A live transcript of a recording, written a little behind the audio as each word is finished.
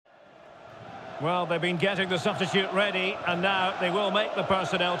Well, they've been getting the substitute ready, and now they will make the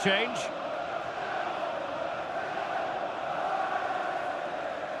personnel change.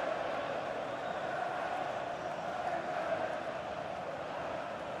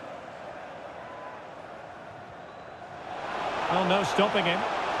 Well, no stopping him.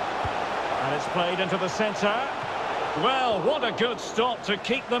 And it's played into the centre. Well, what a good stop to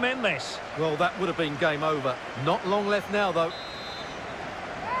keep them in this. Well, that would have been game over. Not long left now, though.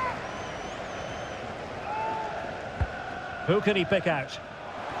 Who can he pick out?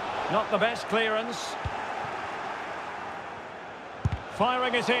 Not the best clearance.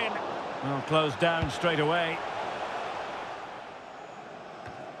 Firing it in. Well, closed down straight away.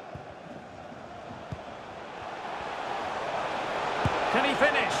 Can he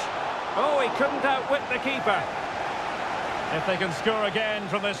finish? Oh, he couldn't outwit the keeper. If they can score again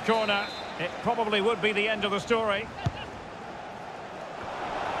from this corner, it probably would be the end of the story.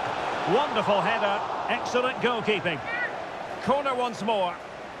 Wonderful header, excellent goalkeeping. Corner once more.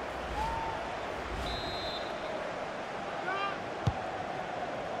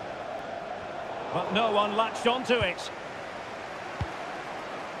 But no one latched onto it.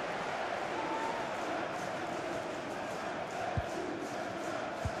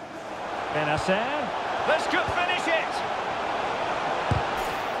 Benacer. This could finish it.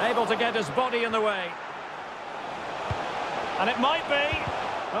 Able to get his body in the way. And it might be.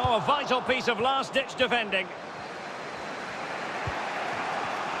 Oh, a vital piece of last-ditch defending.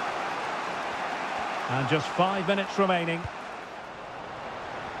 And just 5 minutes remaining.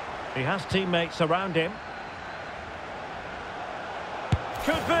 He has teammates around him.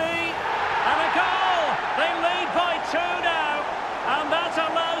 Could be. And a goal! They lead by 2 now. And that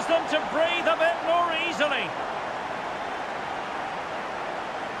allows them to breathe a bit more easily.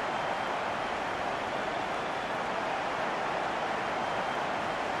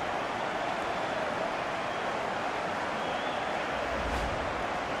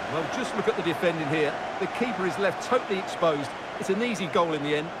 Well, just look at the defending here. The keeper is left totally exposed. It's an easy goal in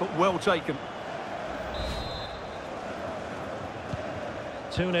the end, but well taken.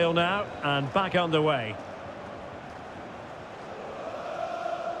 2-0 now, and back underway.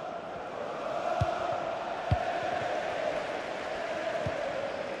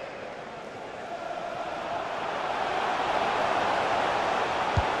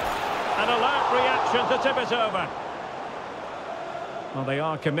 An alert reaction to tip it over. Well, they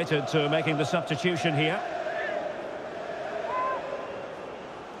are committed to making the substitution here.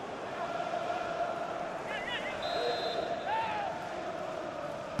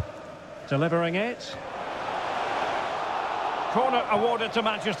 Delivering it. Corner awarded to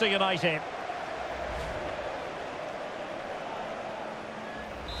Manchester United.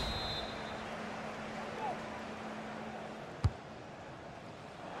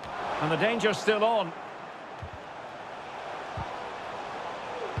 And the danger's still on.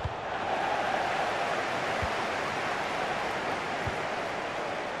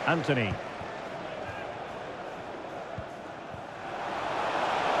 Anthony.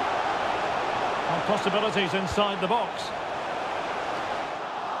 Possibilities inside the box.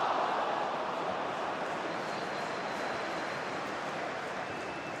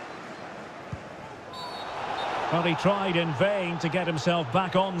 Well, he tried in vain to get himself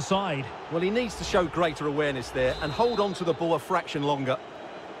back onside. Well, he needs to show greater awareness there and hold on to the ball a fraction longer.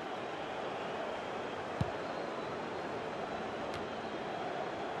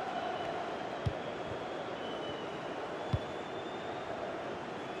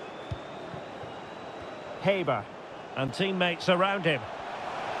 Haber, and teammates around him.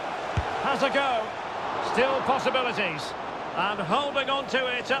 Has a go. Still possibilities. And holding on to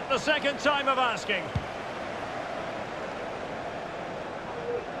it at the second time of asking.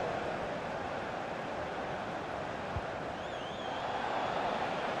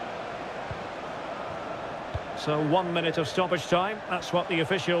 So 1 minute of stoppage time. That's what the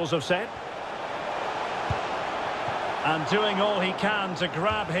officials have said. And doing all he can to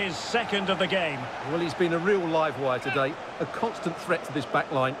grab his second of the game. Well, he's been a real live wire today. A constant threat to this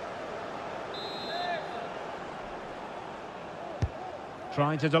back line.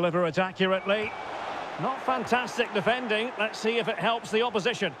 Trying to deliver it accurately. Not fantastic defending. Let's see if it helps the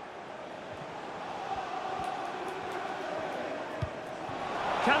opposition.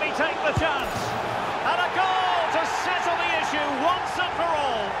 Can he take the chance? And a goal to settle the issue once and for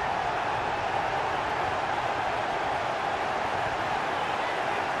all.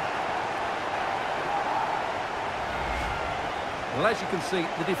 Well, as you can see,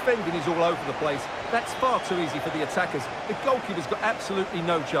 the defending is all over the place. That's far too easy for the attackers. The goalkeeper's got absolutely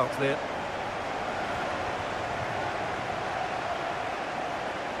no chance there.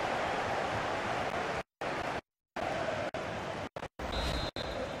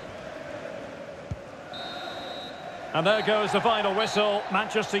 And there goes the final whistle.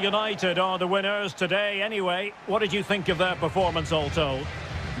 Manchester United are the winners today anyway. What did you think of their performance all told?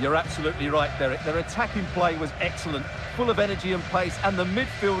 You're absolutely right, Derek. Their attacking play was excellent, full of energy and pace, and the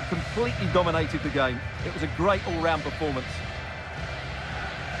midfield completely dominated the game. It was a great all-round performance.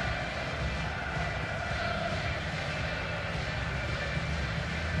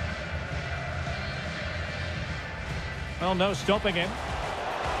 Well, no stopping him.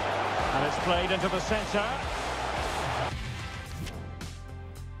 And it's played into the centre.